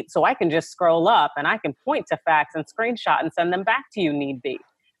delete. So I can just scroll up and I can point to facts and screenshot and send them back to you need be.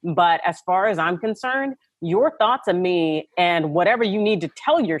 But as far as I'm concerned, your thoughts of me and whatever you need to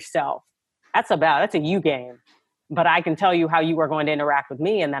tell yourself, that's a you game. But I can tell you how you are going to interact with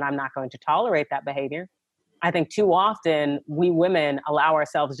me and that I'm not going to tolerate that behavior. I think too often we women allow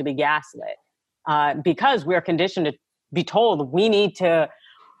ourselves to be gaslit because we're conditioned to be told we need to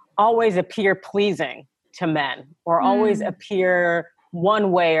always appear pleasing to men or always appear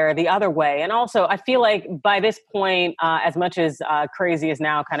one way or the other way. And also, I feel like by this point, as much as crazy is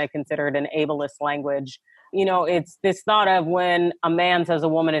now kind of considered an ableist language, you know, it's this thought of when a man says a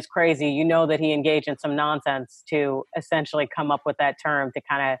woman is crazy, you know that he engaged in some nonsense to essentially come up with that term to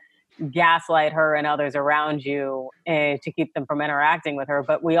kind of gaslight her and others around you to keep them from interacting with her.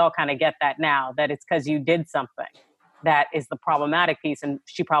 But we all kind of get that now, that it's because you did something that is the problematic piece. And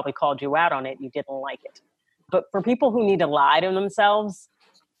she probably called you out on it. You didn't like it. But for people who need to lie to themselves,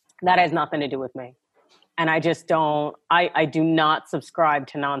 that has nothing to do with me. And I just don't, I do not subscribe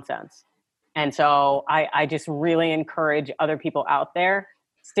to nonsense. And so I just really encourage other people out there,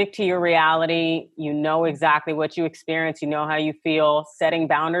 stick to your reality. You know exactly what you experience. You know how you feel. Setting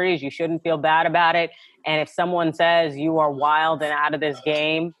boundaries, you shouldn't feel bad about it. And if someone says you are wild and out of this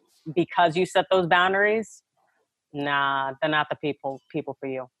game because you set those boundaries, nah, they're not the people for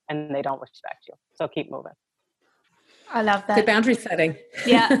you. And they don't respect you. So keep moving. I love that. Good boundary setting.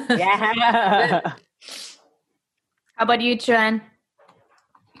 Yeah. Yeah. How about you, Joanne?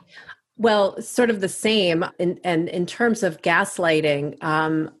 Well, sort of the same. And in terms of gaslighting,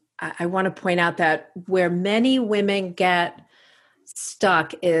 I want to point out that where many women get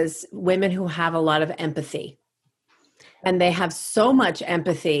stuck is women who have a lot of empathy. And they have so much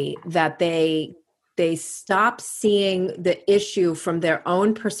empathy that they stop seeing the issue from their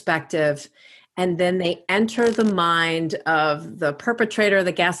own perspective. And then they enter the mind of the perpetrator,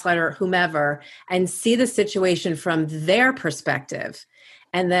 the gaslighter, whomever, and see the situation from their perspective.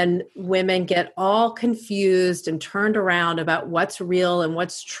 And then women get all confused and turned around about what's real and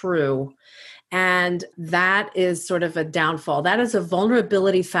what's true. And that is sort of a downfall. That is a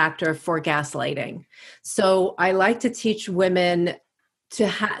vulnerability factor for gaslighting. So I like to teach women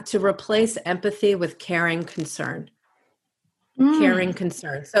to replace empathy with caring concern. Caring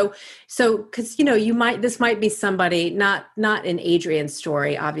concern. So, because, you know, this might be somebody, not in Adrienne's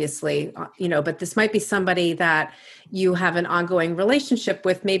story, obviously, you know, but this might be somebody that you have an ongoing relationship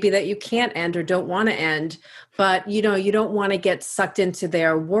with, maybe that you can't end or don't want to end, but, you know, you don't want to get sucked into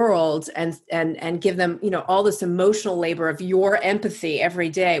their world and give them, you know, all this emotional labor of your empathy every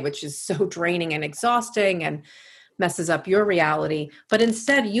day, which is so draining and exhausting and messes up your reality. But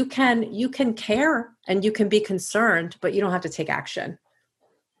instead you can care and you can be concerned, but you don't have to take action.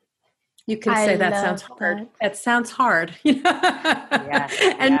 You can say that sounds hard. That sounds hard.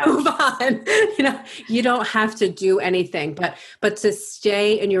 And move on. You know, you don't have to do anything, but to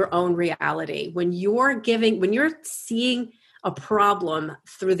stay in your own reality. When you're seeing a problem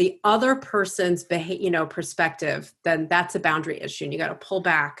through the other person's perspective, then that's a boundary issue. And you got to pull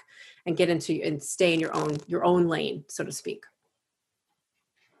back and get into and stay in your own lane, so to speak.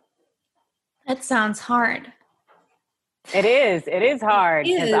 That sounds hard. It is hard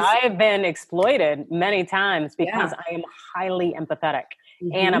It because is. I have been exploited many times because Yeah. I am highly empathetic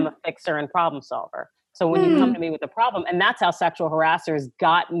Mhm. and I'm a fixer and problem solver. So when you come to me with a problem, and that's how sexual harassers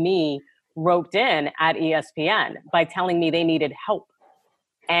got me roped in at ESPN, by telling me they needed help.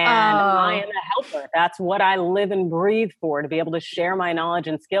 And I am a helper. That's what I live and breathe for, to be able to share my knowledge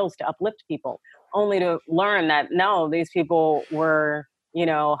and skills to uplift people, only to learn that no, these people were,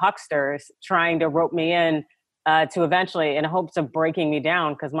 hucksters trying to rope me in to eventually, in hopes of breaking me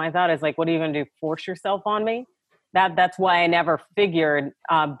down. Because my thought is like, what are you going to do? Force yourself on me? That's why I never figured.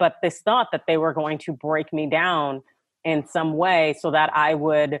 But this thought that they were going to break me down in some way so that I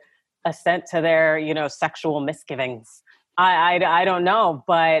would assent to their, sexual misgivings. I don't know.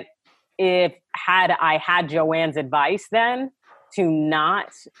 But had I had Joanne's advice then to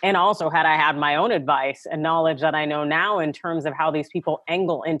not, and also had I had my own advice and knowledge that I know now in terms of how these people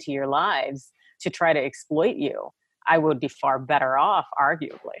angle into your lives to try to exploit you, I would be far better off,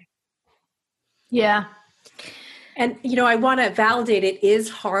 arguably. Yeah. And, I want to validate it is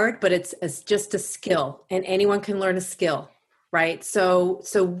hard, but it's just a skill, and anyone can learn a skill, right? So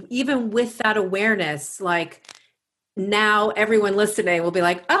even with that awareness, like now everyone listening will be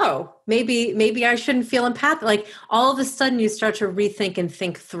like, oh, maybe I shouldn't feel empathic. Like all of a sudden you start to rethink and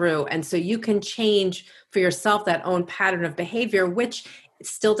think through. And so you can change for yourself that own pattern of behavior, which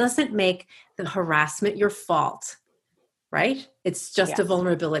still doesn't make the harassment your fault, right? It's just a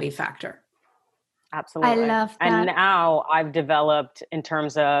vulnerability factor. Absolutely. I love that. And now I've developed in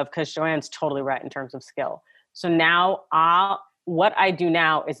terms of, because Joanne's totally right in terms of skill. So now what I do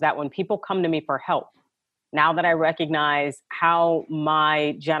now is that when people come to me for help, now that I recognize how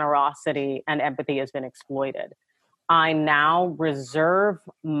my generosity and empathy has been exploited, I now reserve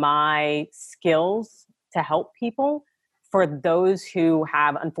my skills to help people for those who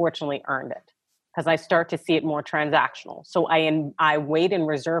have unfortunately earned it, because I start to see it more transactional. So I wait and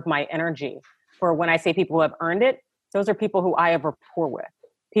reserve my energy for when I say people who have earned it. Those are people who I have rapport with,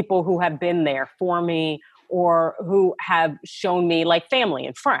 people who have been there for me or who have shown me, like family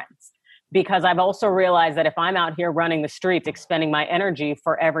and friends. Because I've also realized that if I'm out here running the streets, expending my energy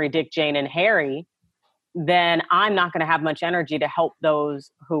for every Dick, Jane, and Harry, then I'm not going to have much energy to help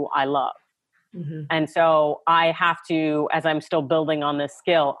those who I love. Mm-hmm. And so I have to, as I'm still building on this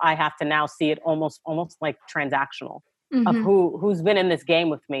skill, I have to now see it almost like transactional, of who's been in this game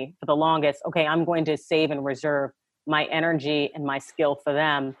with me for the longest. Okay, I'm going to save and reserve my energy and my skill for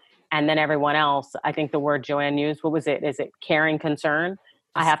them. And then everyone else, I think the word Joanne used, what was it? Is it caring concern?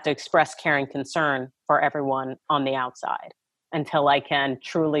 I have to express caring concern for everyone on the outside until I can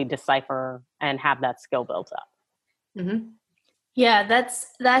truly decipher and have that skill built up. Mm-hmm. Yeah,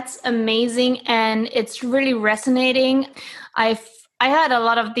 that's amazing, and it's really resonating. I had a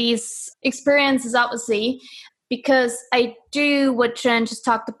lot of these experiences, obviously, because I do what Jen just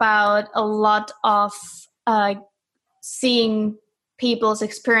talked about, a lot of seeing people's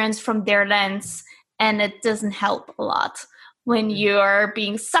experience from their lens, and it doesn't help a lot when you're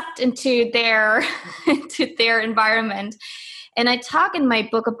being sucked into their environment. And I talk in my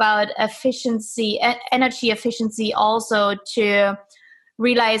book about efficiency, energy efficiency, also to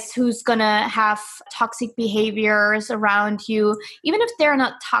realize who's going to have toxic behaviors around you, even if they're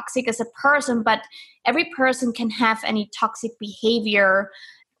not toxic as a person, but every person can have any toxic behavior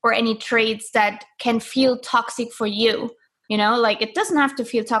or any traits that can feel toxic for you. Like it doesn't have to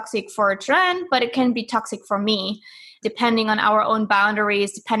feel toxic for Jen, but it can be toxic for me, depending on our own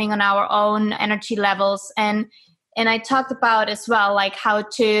boundaries, depending on our own energy levels. And I talked about as well, like how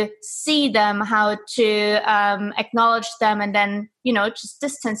to see them, how to acknowledge them, and then, just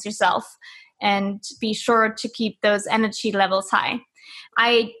distance yourself and be sure to keep those energy levels high.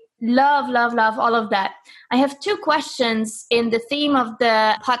 I love, love, love all of that. I have two questions in the theme of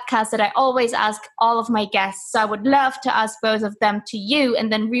the podcast that I always ask all of my guests. So I would love to ask both of them to you,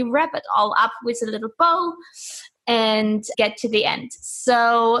 and then we wrap it all up with a little bow and get to the end.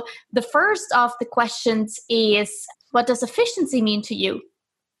 So the first of the questions is, what does efficiency mean to you?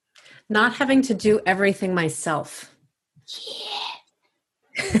 Not having to do everything myself. Yeah.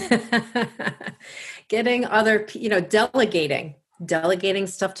 Getting other, delegating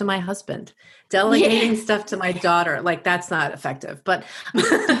stuff to my husband, delegating stuff to my daughter. Like that's not effective, but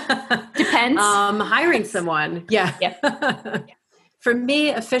depends. Hiring someone. Yeah. Yep. For me,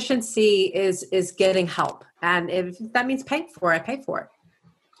 efficiency is getting help. And if that means paying for it, I pay for it.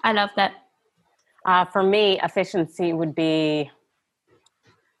 I love that. For me, efficiency would be,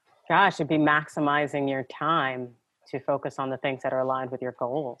 it'd be maximizing your time to focus on the things that are aligned with your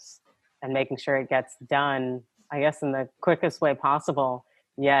goals and making sure it gets done, I guess, in the quickest way possible,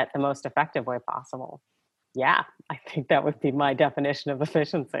 yet the most effective way possible. Yeah, I think that would be my definition of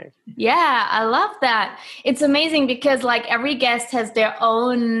efficiency. Yeah, I love that. It's amazing because like every guest has their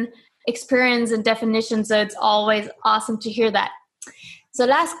own experience and definition. So it's always awesome to hear that. So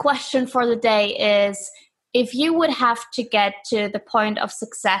last question for the day is, if you would have to get to the point of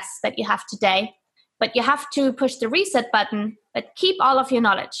success that you have today, but you have to push the reset button, but keep all of your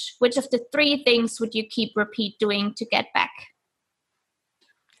knowledge, which of the 3 things would you repeat doing to get back?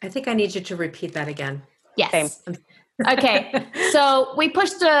 I think I need you to repeat that again. Yes. Same. Okay. So we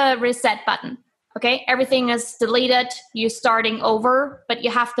push the reset button. Okay. Everything is deleted. You're starting over, but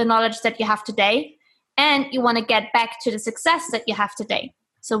you have the knowledge that you have today and you want to get back to the success that you have today.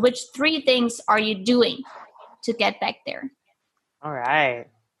 So which 3 things are you doing to get back there? All right.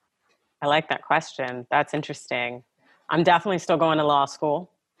 I like that question. That's interesting. I'm definitely still going to law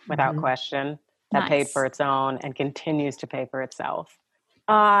school without question. That paid for its own and continues to pay for itself.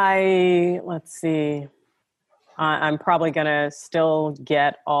 Let's see. I'm probably going to still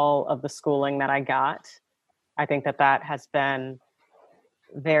get all of the schooling that I got. I think that has been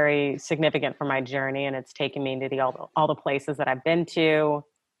very significant for my journey, and it's taken me to all the places that I've been to.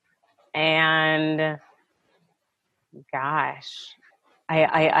 And gosh,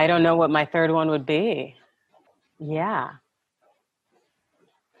 I don't know what my third one would be. Yeah.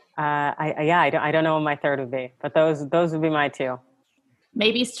 I don't know what my third would be, but those would be my 2.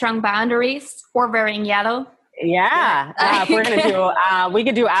 Maybe strong boundaries or wearing yellow. Yeah. If we're going to do, we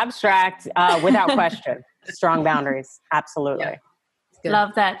could do abstract without question. Strong boundaries. Absolutely. Yeah.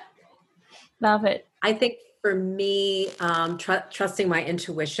 Love that. Love it. I think for me, trusting my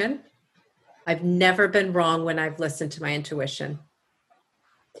intuition. I've never been wrong when I've listened to my intuition.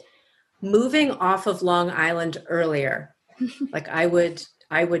 Moving off of Long Island earlier, like I would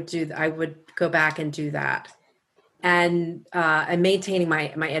go back and do that. And maintaining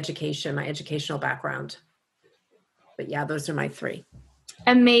my education, my educational background. But yeah, those are my 3.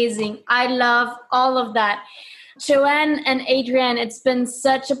 Amazing. I love all of that. Joanne and Adrienne, it's been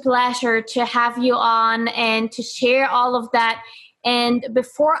such a pleasure to have you on and to share all of that. And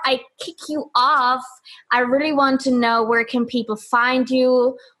before I kick you off, I really want to know, where can people find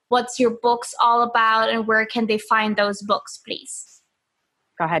you? What's your books all about? And where can they find those books, please?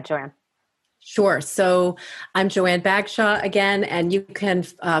 Go ahead, Joanne. Sure. So I'm Joanne Bagshaw again, and you can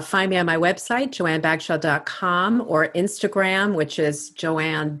find me on my website, joannebagshaw.com, or Instagram, which is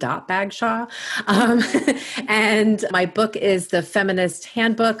joanne.bagshaw. And my book is The Feminist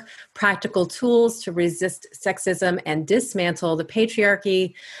Handbook, Practical Tools to Resist Sexism and Dismantle the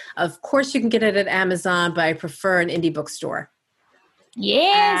Patriarchy. Of course, you can get it at Amazon, but I prefer an indie bookstore.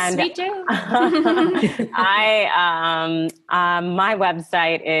 Yes, me too. My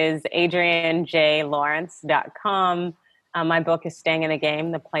website is adriennjlawrence.com. My book is Staying in the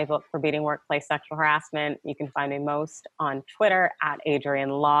Game, the playbook for beating workplace sexual harassment. You can find me most on Twitter at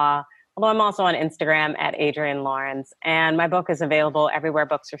Adrienne Law, although I'm also on Instagram at Adrienne Lawrence. And my book is available everywhere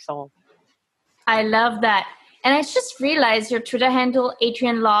books are sold. I love that. And I just realized your Twitter handle,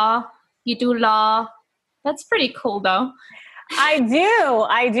 Adrienne Law, you do law. That's pretty cool though. I do.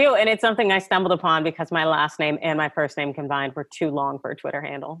 And it's something I stumbled upon because my last name and my first name combined were too long for a Twitter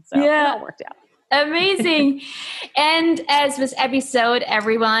handle. So it all worked out. Amazing. And as with episode, I'm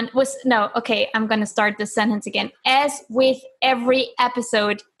going to start this sentence again. As with every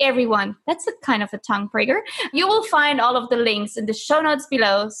episode, everyone, that's a kind of a tongue breaker. You will find all of the links in the show notes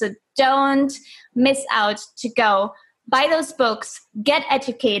below. So don't miss out to go buy those books, get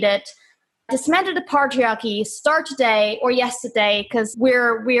educated, dismantle the patriarchy, start today or yesterday, because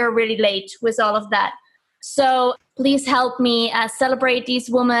we're really late with all of that. So please help me celebrate these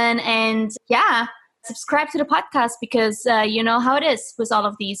women and subscribe to the podcast, because you know how it is with all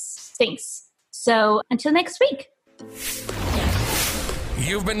of these things. So until next week.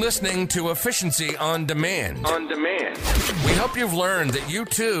 You've been listening to Efficiency on Demand. We hope you've learned that you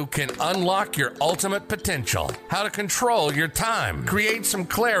too can unlock your ultimate potential, how to control your time, create some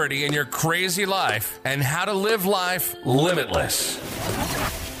clarity in your crazy life, and how to live life limitless.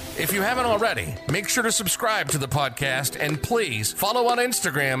 If you haven't already, make sure to subscribe to the podcast and please follow on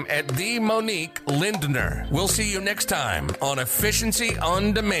Instagram at @TheMoniqueLindner. We'll see you next time on Efficiency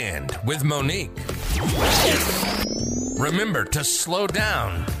on Demand with Monique. Remember to slow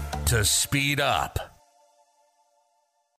down to speed up.